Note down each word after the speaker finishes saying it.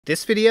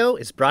This video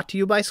is brought to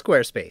you by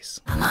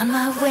Squarespace. I'm on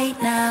my way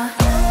now.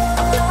 I'm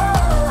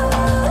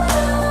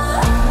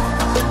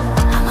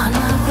on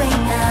my way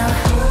now.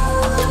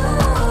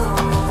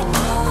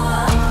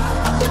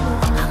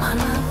 I'm on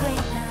my way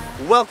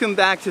now. Welcome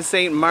back to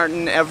Sint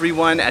Maarten,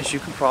 everyone. As you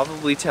can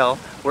probably tell,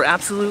 we're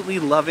absolutely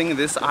loving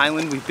this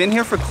island. We've been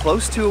here for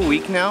close to a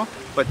week now,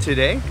 but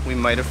today we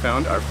might have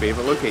found our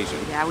favorite location.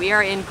 Yeah, we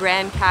are in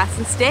Grand Cass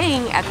and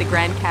staying at the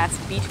Grand Cass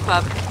Beach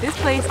Club. This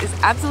place is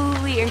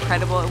absolutely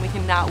incredible and we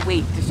cannot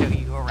wait to show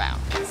you around.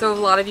 So a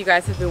lot of you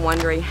guys have been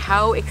wondering,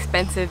 how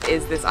expensive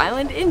is this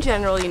island in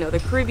general? You know, the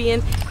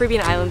Caribbean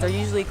islands are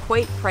usually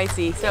quite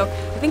pricey. So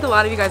I think a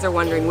lot of you guys are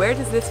wondering, where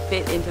does this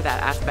fit into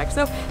that aspect?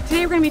 So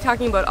today we're going to be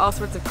talking about all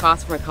sorts of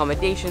costs, from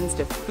accommodations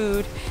to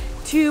food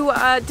to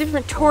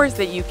different tours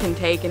that you can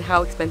take and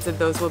how expensive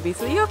those will be,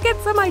 so you'll get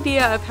some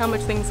idea of how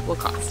much things will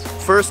cost.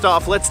 First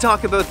off, let's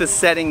talk about the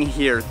setting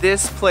here.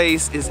 This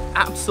place is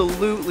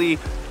absolutely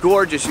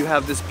gorgeous. You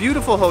have this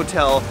beautiful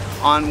hotel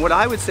on what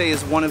I would say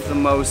is one of the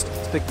most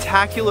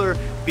spectacular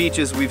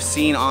beaches we've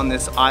seen on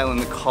this island.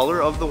 The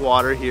color of the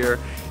water here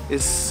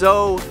is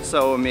so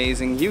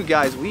amazing. You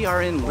guys, we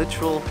are in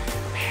literal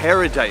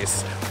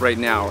paradise right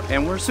now,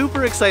 and we're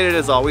super excited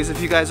as always. If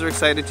you guys are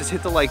excited, just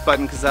hit the like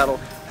button because that'll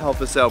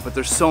help us out, but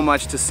there's so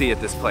much to see at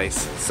this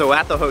place. So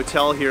at the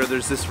hotel here,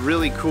 there's this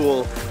really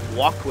cool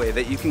walkway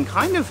that you can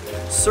kind of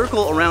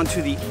circle around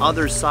to the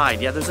other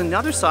side. Yeah, there's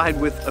another side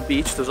with a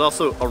beach. There's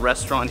also a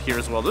restaurant here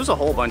as well. There's a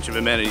whole bunch of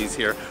amenities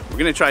here. We're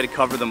gonna try to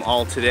cover them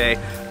all today.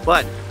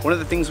 But one of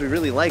the things we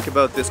really like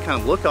about this kind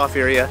of look-off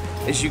area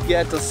is you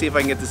get, let's see if I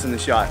can get this in the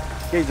shot.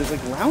 Okay, there's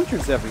like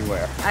loungers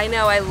everywhere. I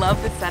know, I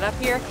love the setup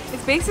here.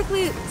 It's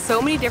basically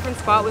so many different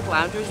spots with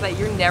loungers that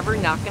you're never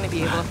not going to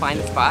be able to find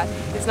a spot.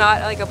 It's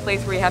not like a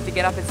place where you have to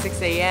get up at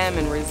 6 a.m.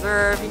 and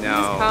reserve. You can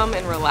just come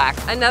and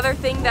relax. Another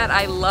thing that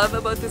I love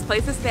about this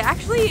place is they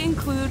actually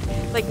include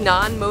like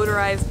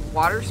non-motorized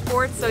water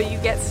sports. So you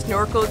get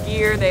snorkel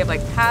gear, they have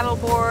like paddle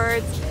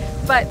boards.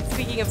 But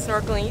speaking of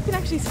snorkeling, you can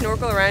actually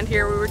snorkel around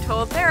here. We were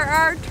told there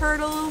are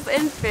turtles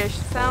and fish.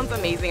 Sounds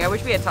amazing. I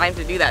wish we had time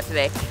to do that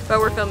today,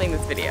 but we're filming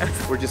this video.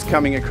 We're just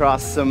coming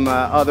across some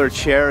other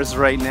chairs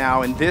right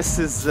now, and this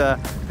is the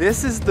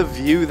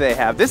view they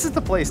have. This is the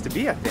place to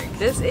be, I think.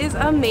 This is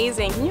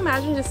amazing. Can you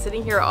imagine just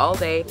sitting here all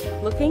day,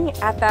 looking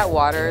at that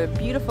water,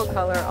 beautiful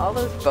color, all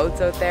those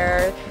boats out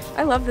there.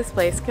 I love this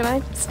place. Can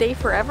I stay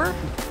forever?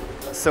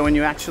 So when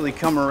you actually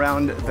come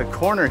around the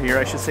corner here,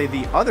 I should say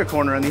the other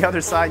corner, on the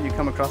other side you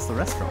come across the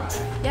restaurant.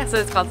 Yeah, so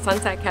it's called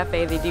Sunset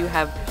Cafe. They do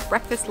have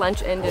breakfast,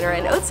 lunch, and dinner,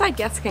 and outside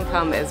guests can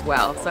come as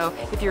well. So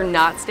if you're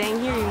not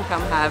staying here, you can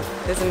come have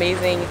this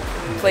amazing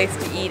place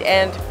to eat,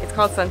 and it's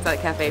called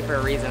Sunset Cafe for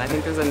a reason. I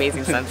think there's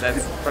amazing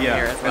sunsets from here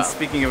as well. And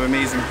speaking of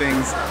amazing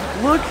things,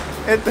 look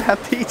at that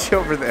beach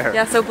over there.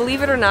 Yeah, so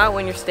believe it or not,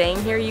 when you're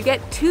staying here, you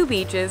get two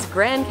beaches,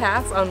 Grand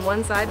Cass on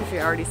one side, which we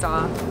already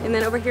saw, and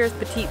then over here is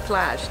Petite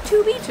Plage,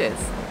 two beaches.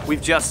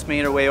 We've just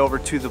made our way over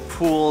to the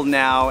pool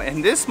now,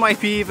 and this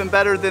might be even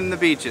better than the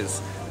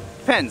beaches.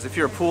 Depends if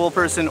you're a pool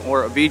person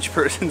or a beach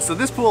person. So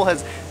this pool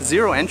has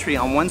zero entry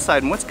on one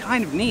side, and what's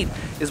kind of neat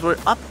is we're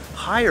up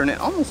higher and it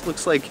almost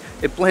looks like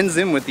it blends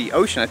in with the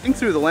ocean. I think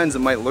through the lens it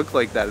might look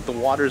like that if the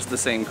water's the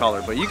same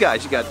color. But you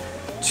guys, you got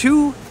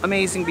two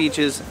amazing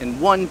beaches and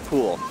one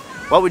pool.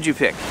 What would you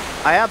pick?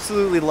 I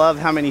absolutely love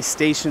how many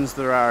stations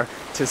there are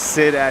to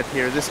sit at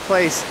here. This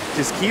place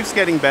just keeps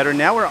getting better.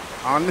 Now we're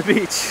on the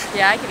beach.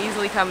 Yeah, I could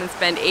easily come and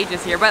spend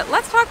ages here, but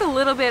let's talk a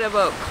little bit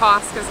about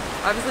costs, because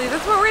obviously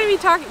that's what we're going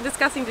to be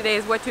discussing today,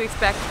 is what to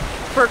expect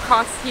for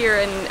costs here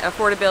and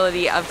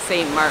affordability of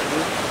Sint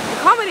Maarten.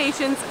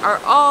 Accommodations are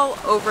all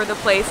over the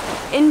place.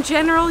 In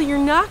general, you're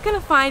not going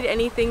to find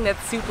anything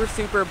that's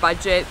super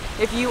budget.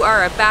 If you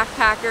are a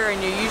backpacker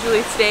and you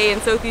usually stay in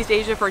Southeast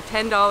Asia for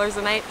 $10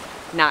 a night,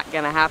 not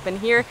gonna happen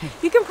here.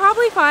 You can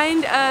probably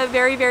find a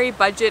very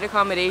budget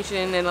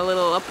accommodation in a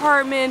little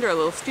apartment or a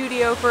little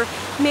studio for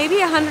maybe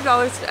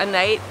 $100 a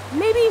night.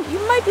 Maybe you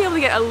might be able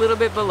to get a little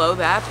bit below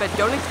that, but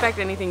don't expect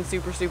anything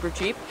super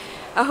cheap.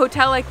 A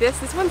hotel like this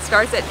one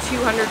starts at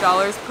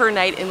 $200 per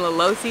night in the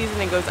low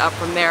season and goes up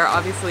from there.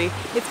 Obviously,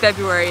 it's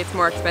February, it's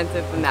more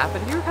expensive than that, but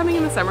if you're coming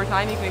in the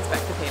summertime, you can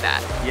expect to pay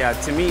that. Yeah,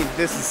 to me,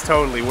 this is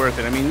totally worth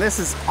it. I mean, this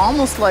is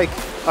almost like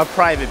a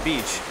private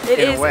beach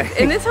in a way.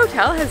 And this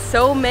hotel has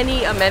so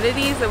many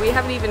amenities that we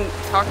haven't even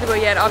talked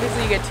about yet.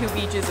 Obviously, you get two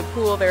beaches, a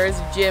pool, there is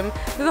a gym,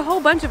 there's a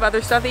whole bunch of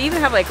other stuff. They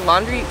even have like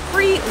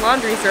free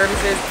laundry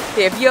services.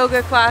 They have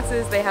yoga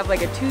classes, they have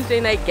like a Tuesday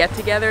night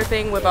get-together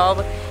thing with all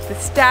the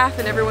staff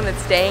and everyone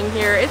that's staying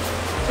here.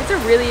 It's a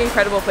really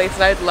incredible place,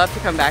 and I'd love to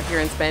come back here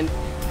and spend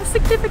a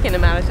significant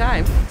amount of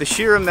time. The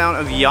sheer amount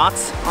of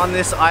yachts on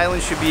this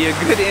island should be a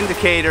good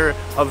indicator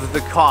of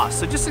the cost.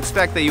 So just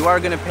expect that you are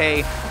going to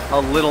pay a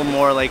little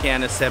more, like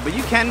Anna said, but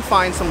you can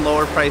find some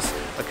lower price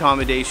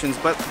accommodations.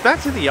 But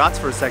back to the yachts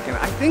for a second.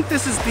 I think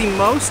this is the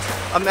most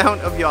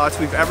amount of yachts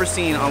we've ever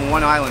seen on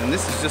one island, and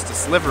this is just a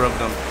sliver of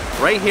them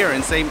right here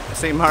in Sint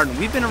Maarten.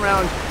 We've been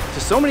around to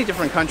so many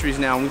different countries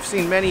now, and we've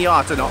seen many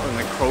yachts, and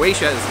like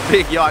Croatia is a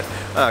big yacht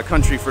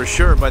country for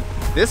sure, but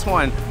This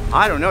one,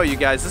 I don't know, you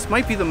guys, this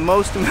might be the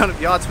most amount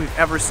of yachts we've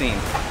ever seen.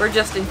 We're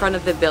just in front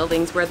of the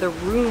buildings where the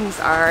rooms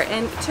are,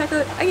 and check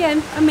out,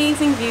 again,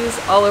 amazing views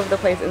all over the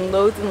place and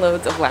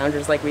loads of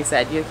loungers, like we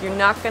said. You're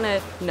not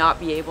gonna not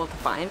be able to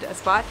find a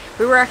spot.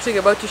 We were actually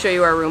about to show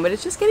you our room, but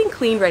it's just getting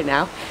cleaned right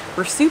now.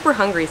 We're super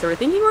hungry, so we're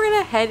thinking we're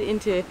gonna head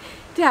into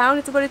town.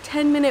 It's about a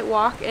 10-minute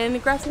walk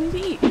and grab something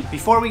to eat.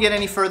 Before we get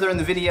any further in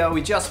the video,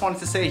 we just wanted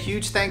to say a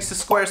huge thanks to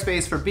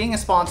Squarespace for being a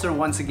sponsor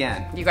once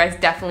again. You guys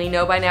definitely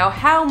know by now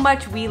how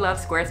much we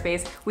love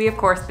Squarespace. We of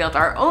course built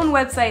our own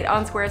website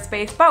on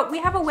Squarespace, but we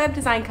have a web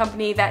design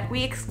company that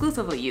we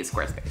exclusively use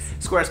Squarespace.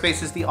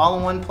 Squarespace is the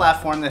all-in-one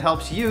platform that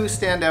helps you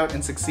stand out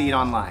and succeed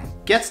online.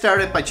 Get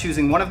started by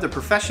choosing one of the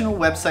professional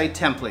website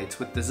templates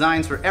with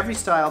designs for every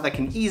style that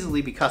can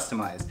easily be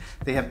customized.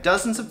 They have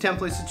dozens of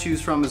templates to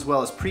choose from as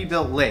well as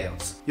pre-built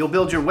layouts. You'll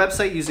build your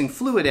website using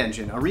Fluid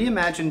Engine, a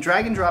reimagined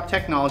drag and drop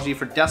technology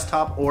for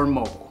desktop or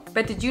mobile.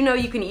 But did you know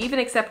you can even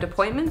accept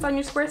appointments on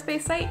your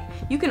Squarespace site?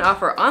 You can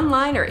offer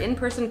online or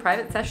in-person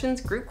private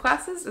sessions, group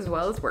classes, as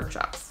well as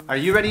workshops. Are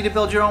you ready to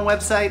build your own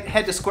website?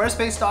 Head to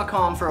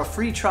squarespace.com for a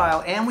free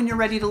trial, and when you're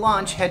ready to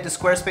launch, head to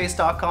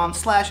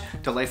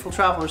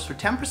squarespace.com/delightfultravelers for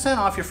 10%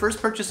 off your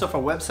first purchase of a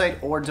website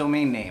or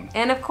domain name.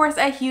 And of course,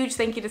 a huge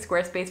thank you to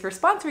Squarespace for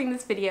sponsoring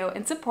this video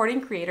and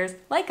supporting creators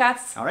like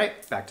us. All right,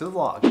 back to the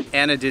vlog.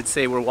 Anna did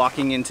say we're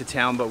walking into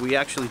town, but we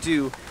actually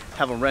do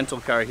have a rental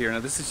car here. Now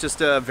this is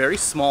just a very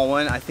small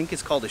one. I think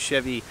it's called a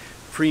Chevy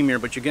Premier,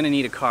 but you're gonna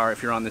need a car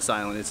if you're on this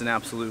island. It's an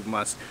absolute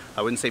must.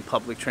 I wouldn't say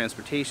public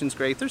transportation's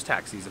great. There's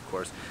taxis, of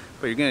course,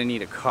 but you're gonna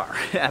need a car,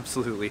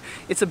 absolutely.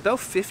 It's about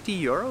 50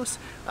 euros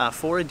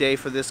for a day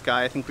for this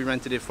guy. I think we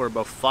rented it for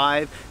about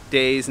 5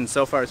 days, and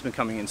so far it's been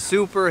coming in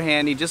super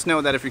handy. Just know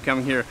that if you're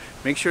coming here,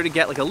 make sure to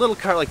get like a little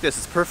car like this.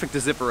 It's perfect to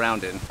zip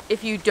around in.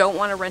 If you don't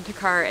want to rent a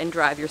car and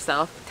drive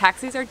yourself,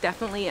 taxis are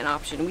definitely an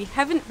option. We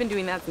haven't been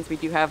doing that since we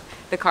do have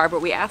the car,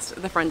 but we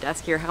asked the front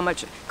desk here how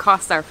much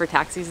costs are for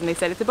taxis, and they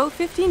said it's about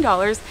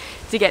 $15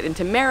 to get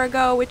into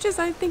Marigot, which is,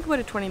 I think, about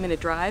a 20-minute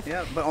drive.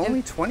 Yeah, but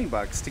only 20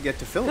 bucks to get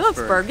to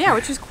Phillipsburg. Yeah,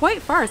 which is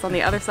quite far. It's on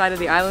the other side of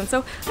the island,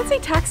 so I'd say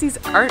taxis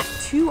aren't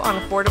too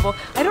unaffordable.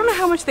 I don't know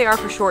how much they are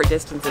for short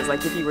distances,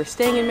 like if you were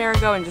staying in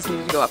Marigot and just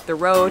needed to go up the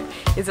road.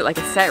 Is it like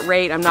a set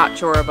rate? I'm not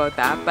sure about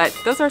that, but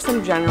those are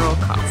some general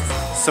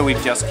costs. So we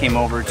just came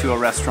over to a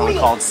restaurant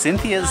called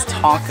Cynthia's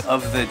Talk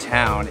of the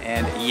Town,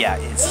 and yeah,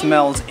 it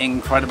smells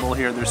incredible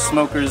here. There's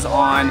smokers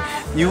on.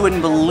 You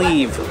wouldn't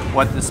believe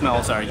what the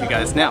smells are, you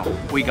guys. Now,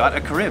 we got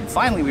a Carib.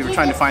 Finally, we were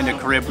trying to find a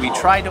Carib. We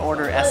tried to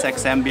order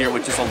SXM beer,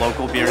 which is a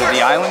local beer to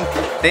the island.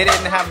 They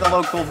didn't have the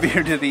local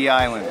beer to the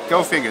island.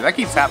 Go figure. That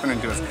keeps happening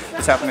to us.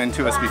 It's happening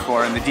to us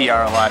before in the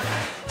DR a lot.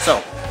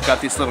 So, got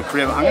this little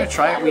Carib. I'm gonna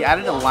try it. We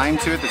added a lime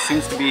to it that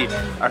seems to be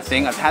our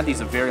thing. I've had these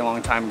a very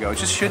long time ago. It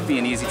just should be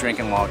an easy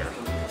drinking lager.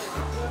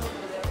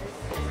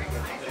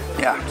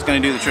 Yeah, it's gonna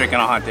do the trick on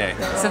a hot day.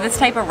 So this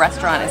type of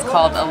restaurant is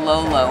called a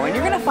Lolo, and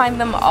you're gonna find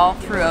them all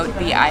throughout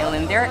the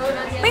island. They're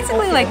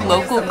basically like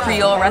local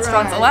Creole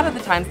restaurants. A lot of the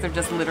times they're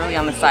just literally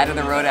on the side of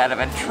the road out of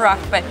a truck,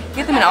 but you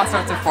get them in all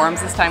sorts of forms.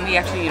 This time we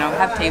actually,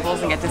 have tables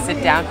and get to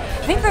sit down.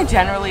 I think they're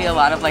generally a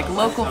lot of like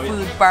local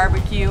food,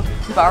 barbecue.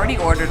 We've already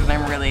ordered and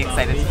I'm really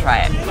excited to try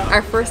it.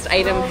 Our first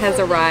item has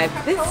arrived.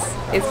 This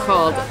is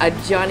called a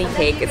Johnny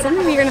Cake. It's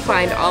something you're gonna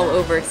find all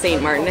over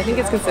Sint Maarten. I think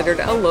it's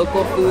considered a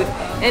local food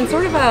and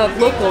sort of a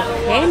local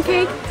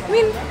pancake. I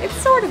mean, it's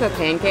sort of a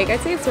pancake. I'd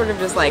say it's sort of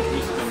just like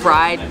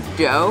fried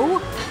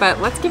dough, but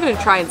let's give it a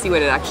try and see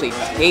what it actually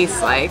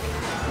tastes like. Look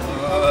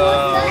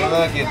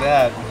at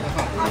that.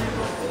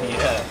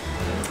 Yeah.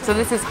 So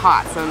this is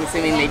hot, so I'm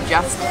assuming they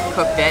just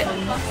cooked it.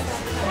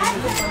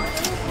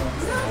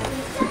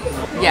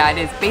 Yeah, it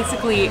is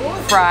basically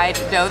fried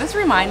dough. This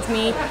reminds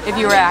me, if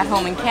you were at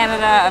home in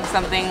Canada, of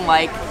something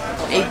like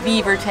a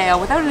beaver tail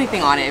without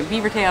anything on it.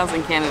 Beaver tails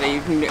in Canada,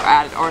 you can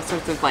add all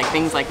sorts of like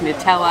things like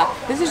Nutella.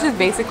 This is just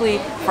basically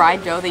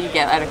fried dough that you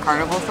get at a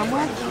carnival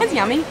somewhere. It's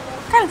yummy.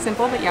 Kind of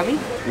simple, but yummy.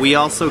 We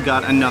also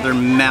got another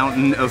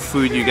mountain of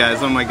food, you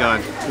guys. Oh my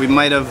god. We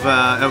might have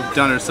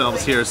outdone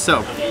ourselves here.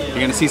 So, you're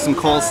gonna see some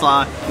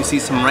coleslaw. You see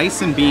some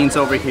rice and beans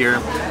over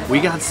here. We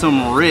got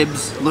some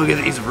ribs. Look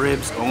at these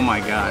ribs. Oh my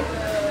god.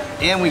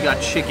 And we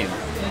got chicken.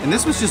 And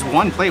this was just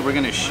one plate. We're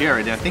gonna share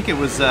it. I think it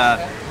was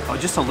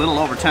just a little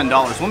over $10.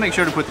 We'll make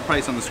sure to put the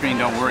price on the screen,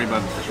 don't worry,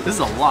 but this is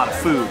a lot of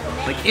food.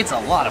 Like, it's a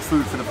lot of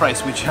food for the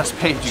price we just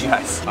paid, you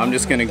guys. I'm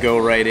just gonna go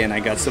right in. I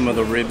got some of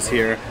the ribs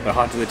here. They're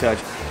hot to the touch.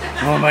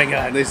 Oh my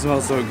god, they smell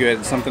so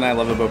good. It's something I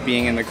love about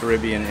being in the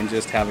Caribbean and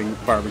just having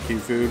barbecue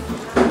food.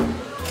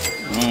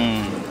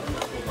 Mmm.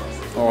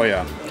 Oh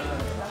yeah.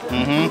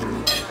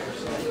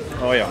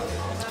 Mm-hmm. Oh yeah.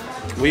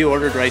 We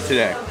ordered right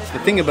today. The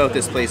thing about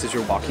this place is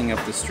you're walking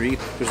up the street,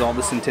 there's all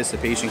this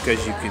anticipation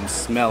because you can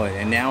smell it,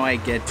 and now I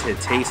get to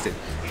taste it.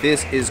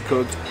 This is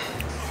cooked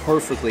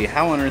perfectly.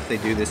 How on earth they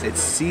do this? It's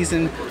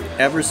seasoned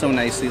ever so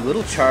nicely,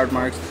 little charred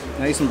marks,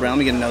 nice and brown. Let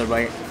me get another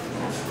bite.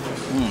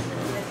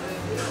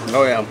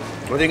 Oh yeah,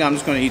 I think I'm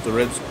just gonna eat the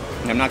ribs.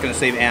 I'm not gonna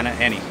save Anna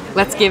any.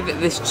 Let's give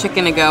this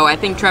chicken a go. I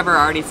think Trevor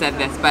already said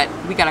this, but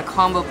we got a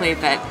combo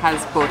plate that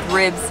has both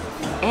ribs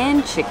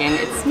and chicken.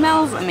 It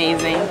smells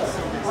amazing.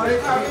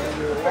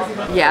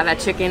 Yeah, that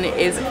chicken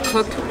is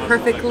cooked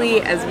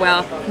perfectly as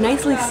well.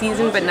 Nicely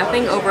seasoned, but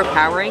nothing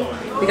overpowering.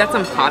 We got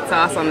some hot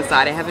sauce on the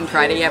side. I haven't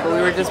tried it yet, but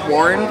we were just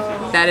warned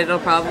that it'll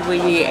probably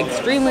be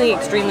extremely,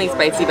 extremely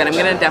spicy, but I'm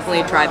gonna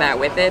definitely try that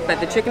with it. But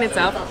the chicken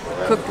itself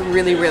cooked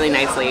really, really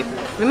nicely.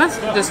 We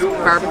must just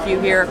barbecue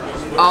here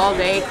all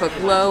day, cook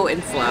low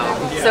and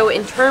slow. So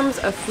in terms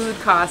of food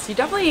costs, you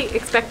definitely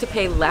expect to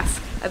pay less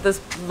at those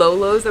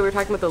Lolos that we were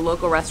talking about, the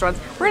local restaurants.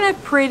 We're in a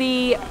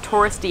pretty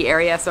touristy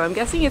area, so I'm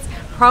guessing it's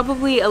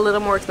probably a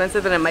little more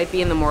expensive than it might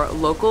be in the more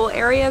local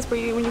areas when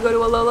you go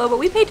to a Lolo, but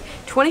we paid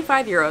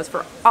 25 euros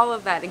for all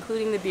of that,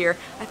 including the beer.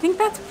 I think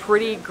that's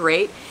pretty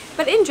great,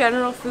 but in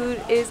general, food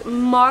is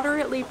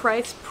moderately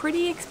priced,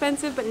 pretty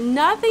expensive, but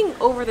nothing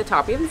over the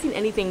top. We haven't seen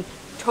anything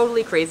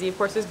totally crazy. Of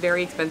course, there's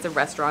very expensive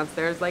restaurants.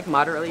 There's like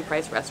moderately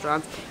priced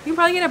restaurants. You can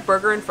probably get a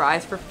burger and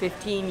fries for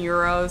 15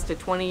 euros to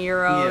 20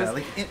 euros. Yeah,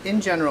 like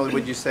in general,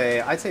 would you say,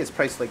 I'd say it's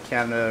priced like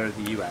Canada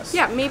or the US.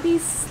 Yeah, maybe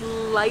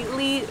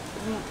slightly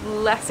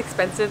less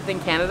expensive than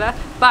Canada,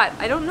 but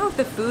I don't know if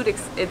the food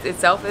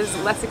itself is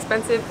less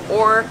expensive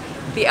or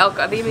the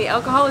alcohol. The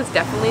alcohol is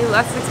definitely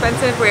less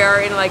expensive. We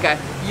are in like a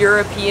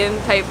European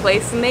type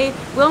place, and they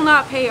will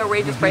not pay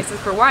outrageous prices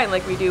for wine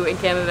like we do in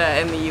Canada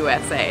and the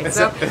USA. Is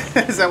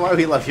that why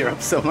we love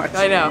Europe so much?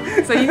 I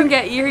know. So you can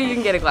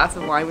get a glass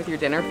of wine with your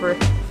dinner for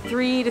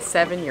 3 to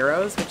 7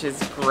 euros, which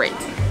is great.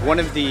 One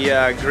of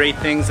the great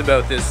things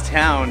about this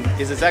town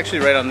is it's actually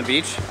right on the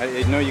beach.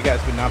 I know you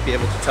guys would not be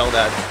able to tell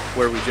that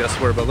where we just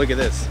were, but look at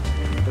this.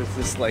 There's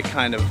this like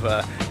kind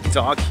of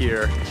dock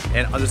here,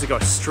 and there's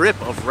like a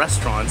strip of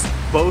restaurants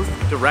both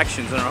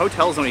directions, and our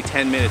hotel is only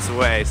 10 minutes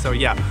away. So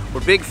yeah,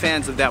 we're big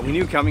fans of that. We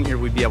knew coming here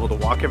we'd be able to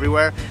walk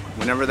everywhere.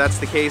 Whenever that's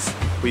the case,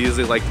 we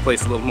usually like the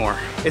place a little more.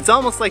 It's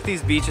almost like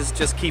these beaches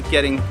just keep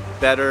getting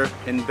better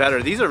and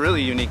better. These are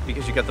really unique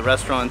because you got the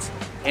restaurants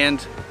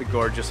and the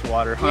gorgeous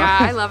water, huh? Yeah,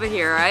 I love it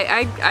here.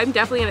 I'm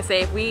definitely gonna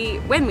say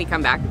when we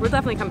come back, we'll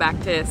definitely come back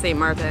to Sint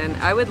Maarten.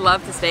 I would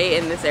love to stay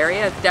in this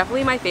area. It's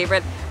definitely my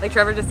favorite. Like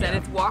Trevor just said,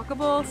 it's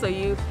walkable, so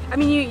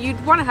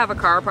you'd want to have a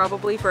car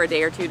probably for a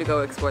day or two to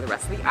go explore the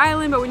rest of the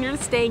island, but when you're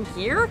just staying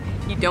here,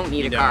 you don't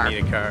need a car. You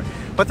don't need a car.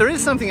 But there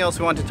is something else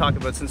we want to talk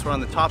about since we're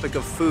on the topic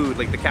of food,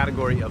 like the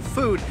category of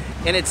food,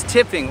 and it's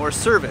tipping or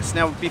service.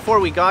 Now, before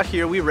we got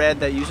here, we read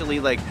that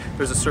usually like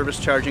there's a service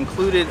charge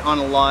included on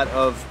a lot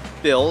of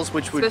bills,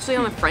 which would especially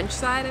on the French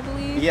side, I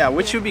believe. Yeah,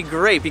 which would be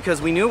great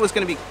because we knew it was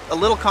going to be a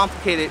little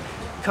complicated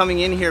coming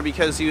in here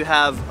because you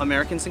have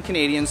Americans and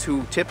Canadians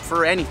who tip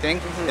for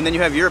anything, and then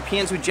you have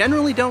Europeans who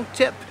generally don't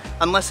tip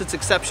unless it's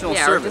exceptional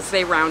service. Or just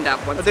they round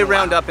up once they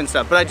round up and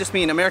stuff. But I just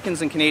mean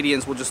Americans and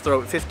Canadians will just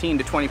throw 15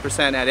 to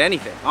 20% at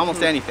anything,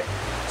 almost anything.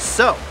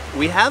 So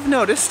we have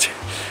noticed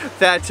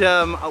that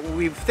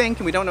we think,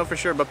 and we don't know for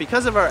sure, but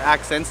because of our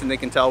accents, and they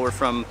can tell we're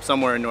from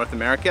somewhere in North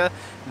America,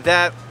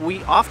 that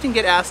we often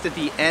get asked at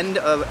the end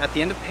of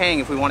paying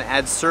if we want to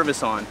add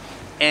service on.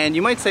 And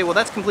you might say, well,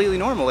 that's completely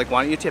normal. Like,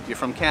 why don't you tip? You're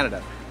from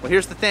Canada. Well,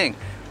 here's the thing.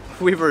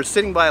 We were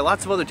sitting by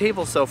lots of other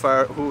tables so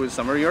far who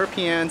some are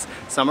Europeans,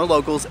 some are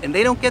locals, and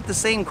they don't get the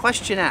same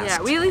question asked.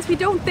 Yeah, at least we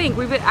don't think.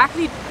 We've been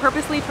actually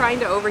purposely trying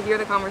to overhear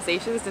the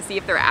conversations to see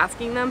if they're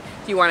asking them,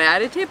 do you want to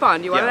add a tip on?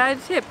 Do you want to add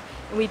a tip?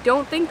 And we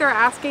don't think they're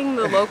asking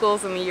the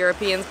locals and the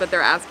Europeans, but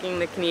they're asking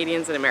the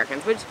Canadians and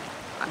Americans, which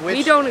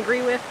we don't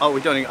agree with. Oh,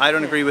 I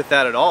don't agree with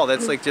that at all.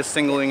 That's like just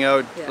singling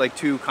out like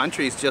two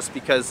countries just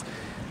because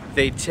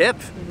they tip.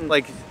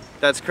 Like,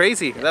 that's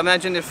crazy.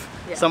 Imagine if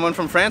someone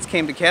from France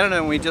came to Canada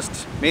and we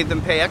just made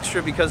them pay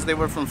extra because they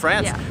were from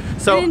France.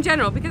 So and in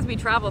general, because we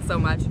travel so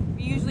much,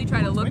 we usually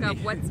try to look up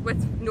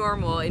what's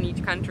normal in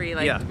each country.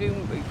 Like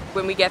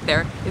when we get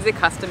there, is it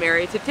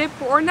customary to tip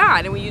or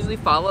not? And we usually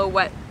follow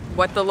what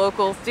the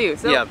locals do.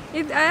 So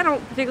I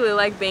don't particularly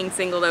like being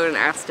singled out and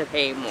asked to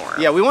pay more.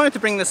 Yeah, we wanted to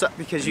bring this up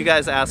because you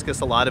guys ask us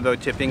a lot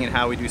about tipping and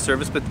how we do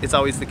service, but it's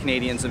always the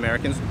Canadians,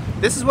 Americans.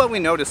 This is what we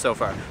noticed so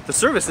far. The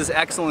service is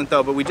excellent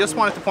though, but we just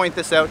wanted to point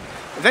this out.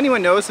 If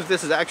anyone knows if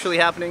this is actually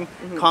happening,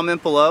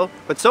 comment below.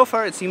 But so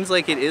far it seems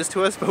like it is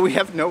to us, but we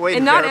have no way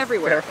to not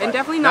everywhere. verify. And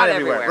definitely not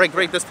everywhere. Right,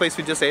 great, this place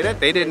we just ate at,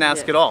 they didn't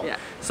ask at all.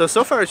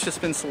 So far it's just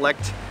been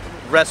select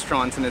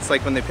restaurants, and it's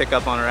like when they pick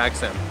up on our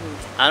accent.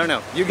 I don't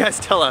know, you guys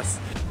tell us.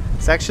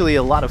 It's actually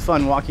a lot of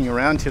fun walking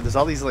around here. There's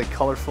all these like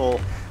colorful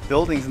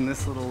buildings in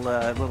this little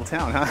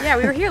town, huh? Yeah,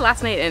 we were here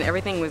last night and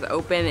everything was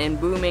open and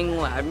booming,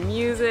 loud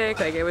music.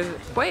 Like it was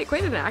quite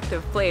an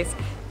active place.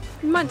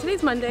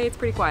 Today's Monday, it's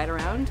pretty quiet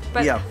around.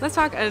 But let's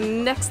talk,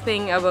 next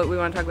thing about we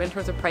want to talk about in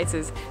terms of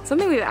prices.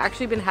 Something we've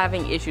actually been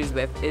having issues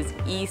with is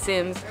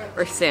eSIMs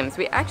or SIMs.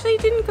 We actually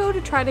didn't go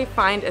to try to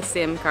find a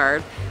SIM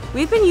card.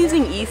 We've been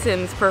using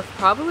eSIMs for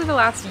probably the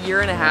last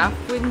year and a half.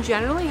 We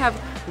generally have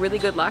really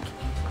good luck.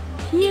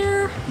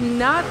 Here,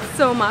 not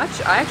so much.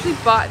 I actually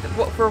bought,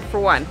 for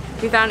one,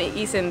 we found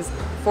eSIMs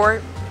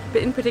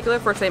in particular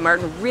for Sint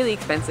Maarten, really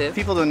expensive.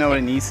 People don't know what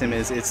an eSIM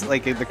is. It's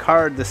like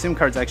the SIM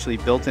card's actually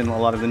built in a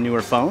lot of the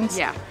newer phones.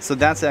 Yeah. So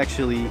that's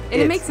actually And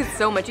it makes it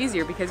so much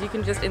easier because you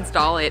can just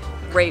install it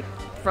right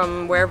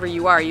from wherever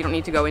you are. You don't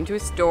need to go into a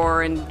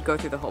store and go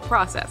through the whole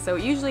process. So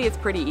usually it's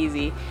pretty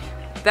easy.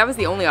 That was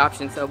the only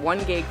option, so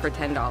 1 gig for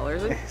 $10.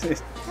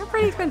 They're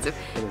pretty expensive.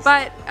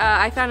 But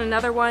I found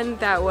another one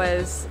that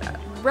was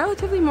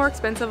relatively more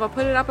expensive. I'll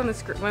put it up on the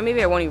screen. Well,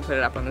 maybe I won't even put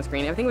it up on the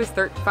screen. I think it was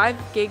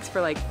 5 gigs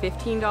for like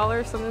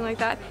 $15, something like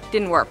that.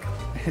 Didn't work.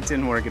 It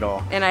didn't work at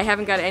all. And I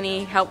haven't got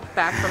any help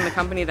back from the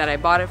company that I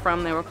bought it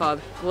from. They were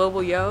called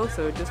Global Yo,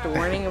 so just a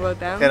warning about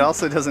them. It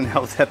also doesn't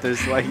help that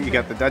there's like, you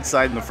got the Dutch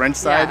side and the French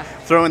side.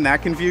 Throw in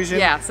that confusion.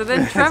 Yeah, so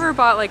then Trevor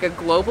bought like a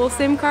global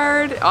SIM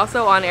card,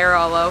 also on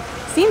Airolo.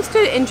 Seems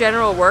to, in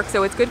general, work,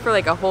 so it's good for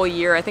like a whole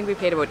year. I think we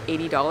paid about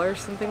 $80,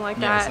 something like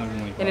that.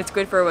 Something like that. And it's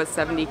good for about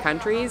 70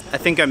 countries. I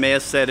think I may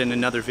have said in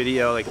another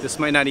video, like this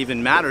might not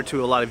even matter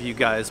to a lot of you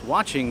guys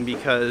watching,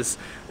 because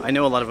I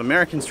know a lot of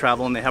Americans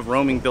travel and they have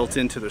roaming built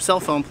into their cell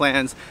phone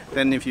plans.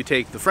 Then if you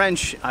take the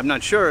French, I'm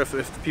not sure if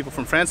the people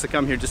from France that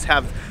come here just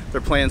have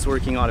their plans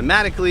working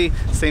automatically.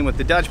 Same with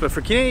the Dutch, but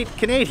for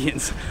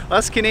Canadians,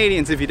 us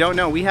Canadians, if you don't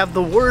know, we have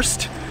the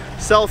worst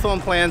cell phone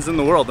plans in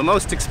the world, the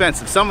most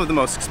expensive, some of the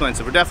most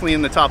expensive. We're definitely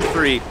in the top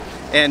 3.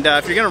 And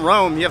if you're gonna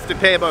roam, you have to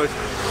pay about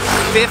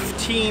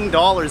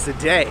 $15 a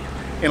day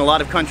in a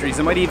lot of countries.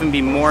 It might even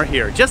be more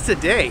here, just a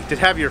day to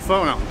have your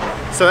phone on.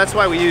 So that's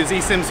why we use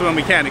eSIMs when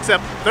we can,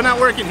 except they're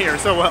not working here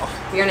so well.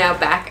 We are now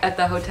back at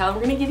the hotel.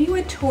 We're gonna give you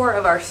a tour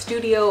of our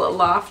studio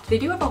loft. They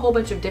do have a whole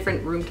bunch of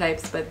different room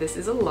types, but this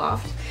is a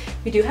loft.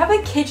 We do have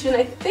a kitchen.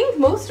 I think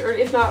most, or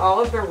if not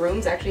all of their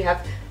rooms actually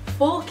have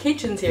full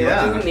kitchens here,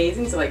 which is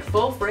amazing. So like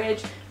full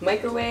fridge,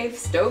 microwave,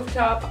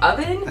 stovetop,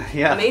 oven.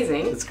 Yeah,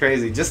 amazing. It's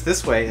crazy. Just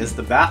this way is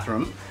the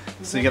bathroom.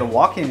 So you get a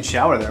walk-in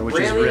shower there, which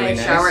is really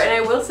nice. Shower. And I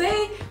will say,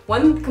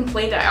 one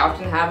complaint I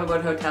often have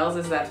about hotels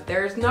is that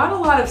there's not a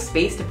lot of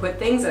space to put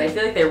things, and I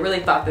feel like they really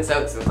thought this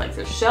out. So like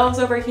there's shelves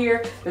over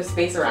here, there's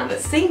space around the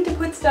sink to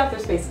put stuff,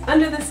 there's space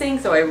under the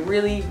sink, so I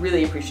really,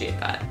 really appreciate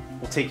that.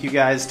 We'll take you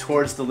guys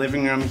towards the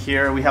living room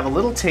here. We have a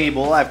little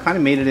table. I've kind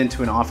of made it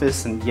into an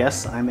office, and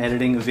yes, I'm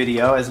editing a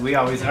video, as we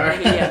always are.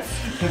 Yes.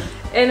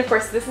 And of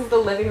course, this is the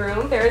living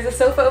room. There is a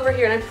sofa over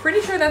here, and I'm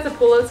pretty sure that's a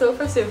pull-out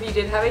sofa, so if you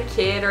did have a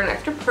kid or an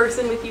extra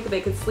person with you, they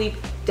could sleep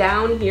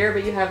down here,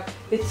 but you have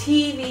the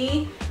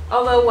TV.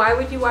 Although, why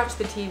would you watch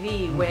the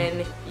TV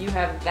when you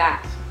have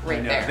that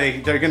right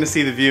there? They're gonna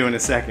see the view in a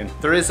second.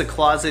 There is a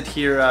closet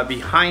here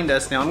behind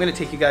us. Now I'm gonna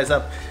take you guys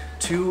up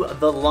to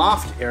the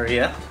loft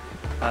area.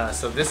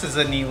 So this is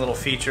a neat little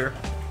feature.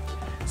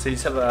 So you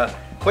just have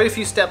quite a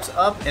few steps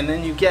up, and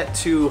then you get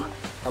to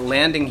a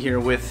landing here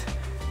with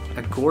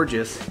a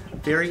gorgeous,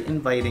 very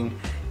inviting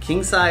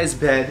king-size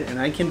bed, and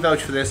I can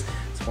vouch for this.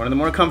 It's one of the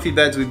more comfy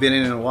beds we've been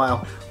in a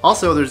while.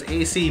 Also, there's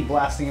AC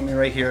blasting at me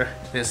right here.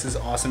 This is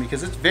awesome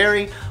because it's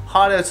very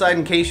hot outside,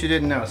 in case you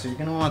didn't know, so you're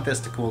gonna want this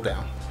to cool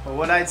down. Well,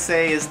 what I'd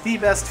say is the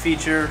best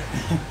feature.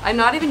 I'm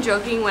not even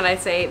joking when I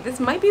say this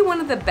might be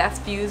one of the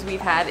best views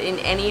we've had in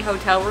any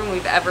hotel room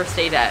we've ever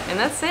stayed at, and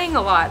that's saying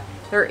a lot.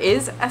 There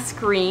is a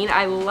screen.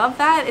 I love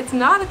that. It's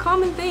not a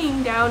common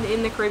thing down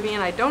in the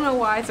Caribbean. I don't know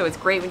why, so it's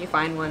great when you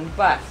find one.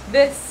 But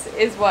this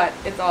is what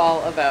it's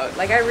all about.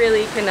 Like, I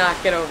really cannot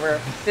get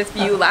over this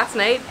view. Last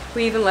night,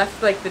 we even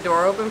left like the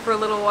door open for a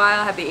little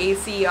while, had the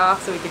AC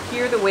off so we could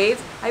hear the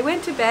waves. I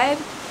went to bed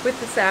with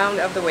the sound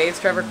of the waves.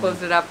 Trevor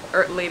closed it up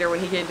later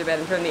when he came to bed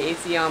and turned the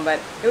AC on, but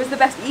it was the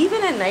best.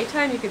 Even at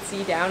nighttime, you could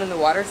see down in the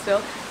water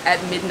still.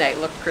 At midnight,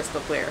 looked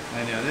crystal clear.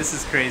 I know, this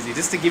is crazy.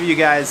 Just to give you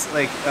guys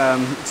like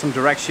some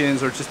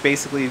directions, or just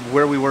basically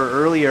where we were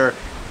earlier,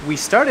 we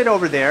started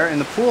over there,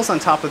 and the pool's on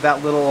top of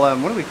that little,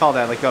 what do we call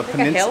that? Like a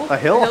peninsula? A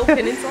hill? A hill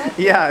peninsula?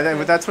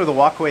 Yeah, that's where the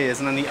walkway is,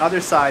 and on the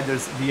other side,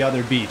 there's the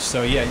other beach.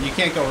 So yeah, you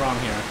can't go wrong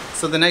here.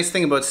 So the nice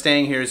thing about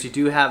staying here is you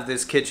do have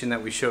this kitchen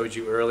that we showed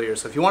you earlier.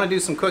 So if you want to do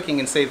some cooking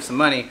and save some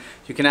money,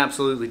 you can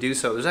absolutely do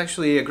so. There's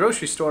actually a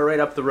grocery store right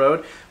up the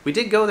road. We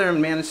did go there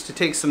and managed to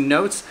take some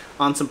notes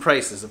on some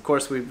prices. Of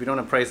course, we don't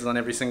have prices on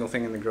every single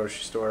thing in the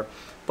grocery store,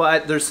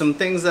 but there's some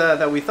things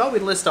that we thought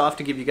we'd list off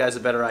to give you guys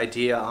a better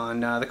idea on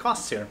the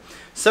costs here.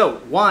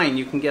 So wine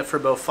you can get for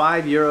about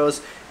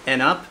 €5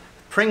 and up.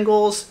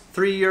 Pringles,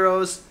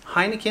 €3.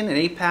 Heineken, an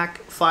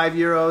 8-pack,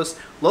 €5.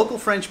 Local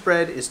French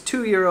bread is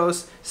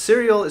 €2.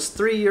 Cereal is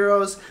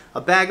 €3.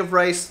 A bag of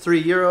rice,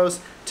 €3.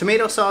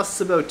 Tomato sauce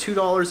is about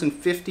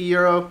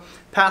 €2.50.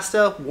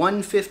 Pasta,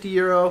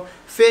 €1.50.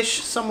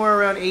 Fish, somewhere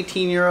around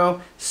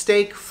 €18.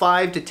 Steak,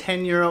 €5 to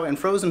 €10. And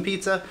frozen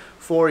pizza,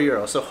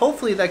 €4. So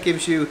hopefully that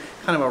gives you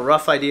kind of a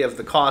rough idea of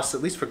the cost,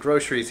 at least for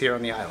groceries here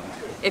on the island.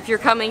 If you're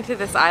coming to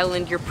this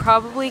island, you're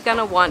probably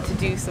gonna want to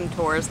do some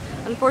tours.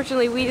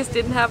 Unfortunately, we just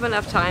didn't have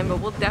enough time, but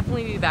we'll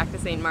definitely be back to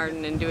St.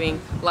 Martin and doing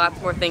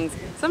lots more things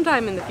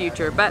sometime in the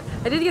future. But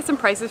I did get some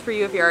prices for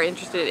you if you are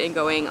interested in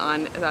going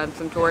on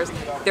some tours.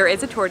 There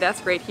is a tour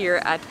desk right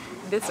here at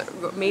this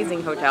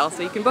amazing hotel,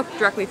 so you can book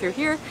directly through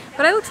here.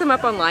 But I looked them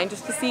up online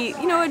just to see,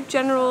 you know, a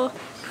general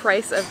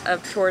price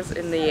of tours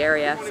in the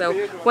area. So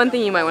one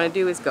thing you might want to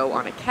do is go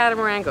on a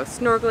catamaran, go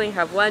snorkeling,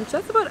 have lunch.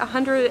 That's about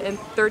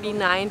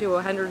 $139 to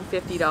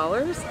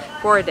 $150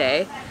 for a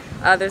day.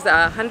 There's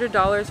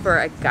 $100 for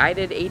a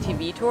guided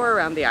ATV tour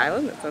around the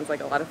island. That sounds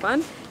like a lot of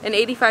fun. And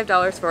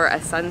 $85 for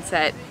a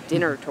sunset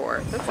dinner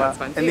tour. That sounds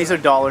fun too. And these are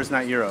dollars,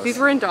 not euros. These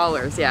were in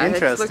dollars, yeah.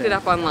 Interesting. I just looked it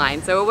up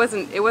online, so it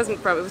was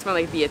from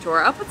like Via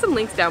Tour. I'll put some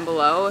links down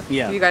below if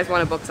you guys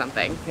want to book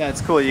something. Yeah,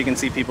 it's cool. You can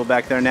see people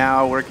back there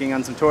now working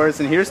on some tours.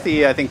 And here's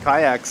the, I think,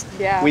 kayaks.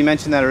 Yeah. We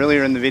mentioned that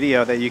earlier in the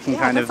video that you can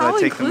kind of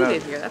take them out.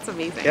 Included here. That's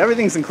amazing.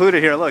 Everything's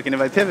included here. Look, and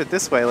if I pivot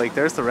this way, like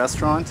there's the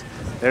restaurant,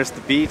 there's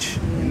the beach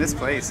in this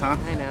place, huh?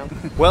 I know.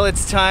 Well,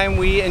 it's time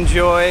we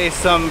enjoy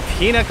some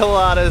pina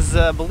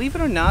coladas. Believe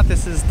it or not,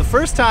 this is the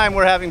first time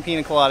we're having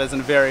pina coladas in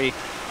a very,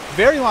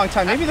 very long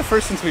time. Maybe the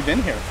first since we've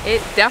been here.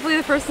 It's definitely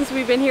the first since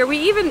we've been here.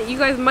 You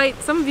guys might,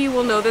 some of you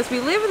will know this, we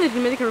live in the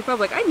Dominican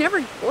Republic. I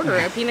never order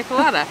a pina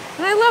colada,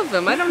 and I love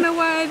them. I don't know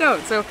why I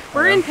don't. So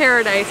we're in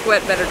paradise.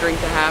 What better drink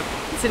to have?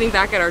 Sitting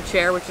back at our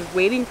chair, which is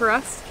waiting for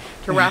us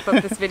to wrap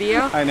up this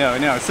video. I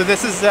know. So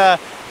this is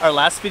our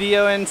last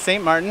video in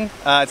Sint Maarten.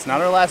 It's not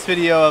our last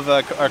video of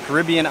our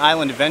Caribbean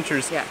island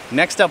adventures. Yeah.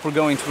 Next up, we're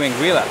going to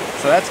Anguilla.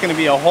 So that's going to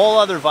be a whole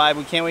other vibe.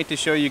 We can't wait to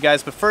show you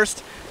guys. But first,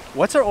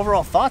 what's our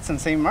overall thoughts on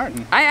Sint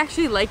Maarten? I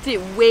actually liked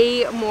it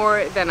way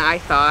more than I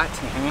thought.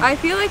 I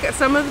feel like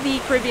some of the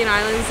Caribbean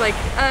islands, like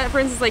for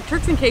instance, like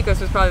Turks and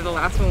Caicos was probably the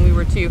last one we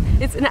were to.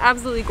 It's an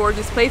absolutely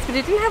gorgeous place, but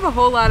it didn't have a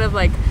whole lot of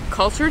like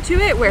culture to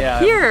it, where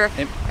here,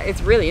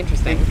 it's really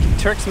interesting.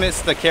 Turks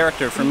miss the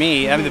character for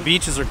me. I mean, the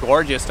beaches are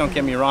gorgeous, don't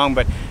get me wrong,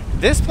 but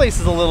this place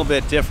is a little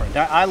bit different.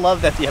 I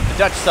love that you have the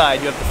Dutch side,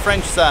 you have the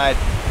French side,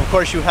 of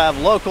course you have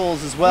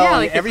locals as well. Yeah,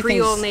 like the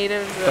Creole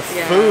natives. The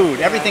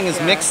food, everything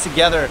is mixed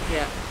together.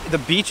 Yeah. The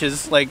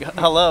beaches, like,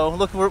 hello,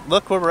 look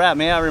where we're at.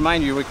 May I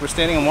remind you, we're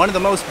standing on one of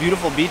the most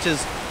beautiful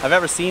beaches I've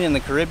ever seen in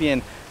the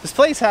Caribbean. This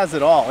place has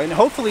it all, and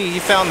hopefully you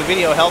found the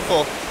video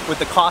helpful with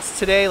the costs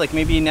today. Like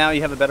maybe now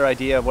you have a better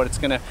idea of what it's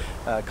gonna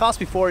cost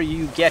before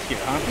you get here,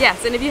 huh?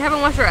 Yes, and if you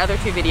haven't watched our other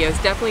two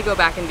videos, definitely go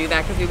back and do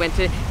that, because we went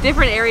to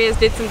different areas,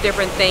 did some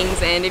different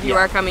things, and if you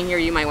are coming here,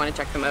 you might want to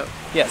check them out.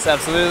 Yes,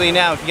 absolutely.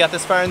 Now, if you got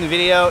this far in the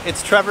video,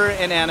 it's Trevor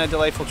and Anna,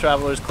 Delightful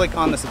Travelers. Click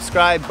on the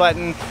subscribe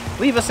button,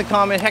 leave us a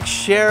comment, heck,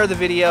 share the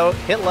video,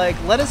 hit like,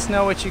 let us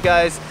know what you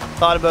guys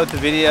thought about the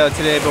video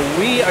today. But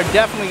we are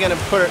definitely going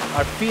to put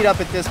our feet up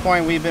at this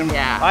point. We've been,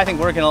 I think,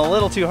 working a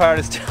little too hard.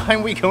 It's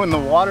time we go in the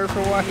water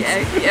for once.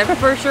 Yeah,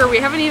 for sure. We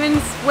haven't even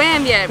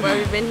swam yet while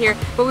we've been here,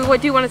 but we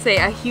do want to say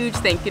a huge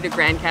thank you to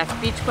Grand Cast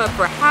Beach Club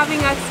for having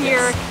us here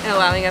and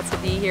allowing us to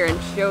be here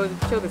and show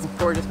this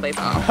gorgeous place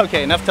off.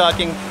 Okay, enough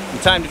talking.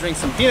 Time to drink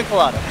some pina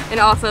colada. And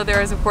also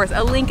there is, of course,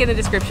 a link in the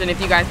description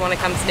if you guys want to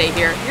come stay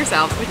here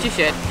yourselves, which you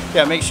should.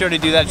 Yeah, make sure to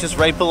do that. It's just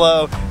right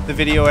below the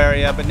video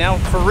area. But now,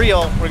 for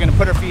real, we're going to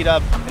put our feet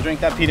up and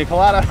drink that pina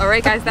colada. All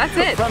right, guys, that's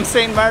it. From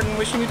Sint Maarten,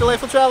 wishing you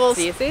delightful travels.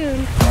 See you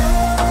soon.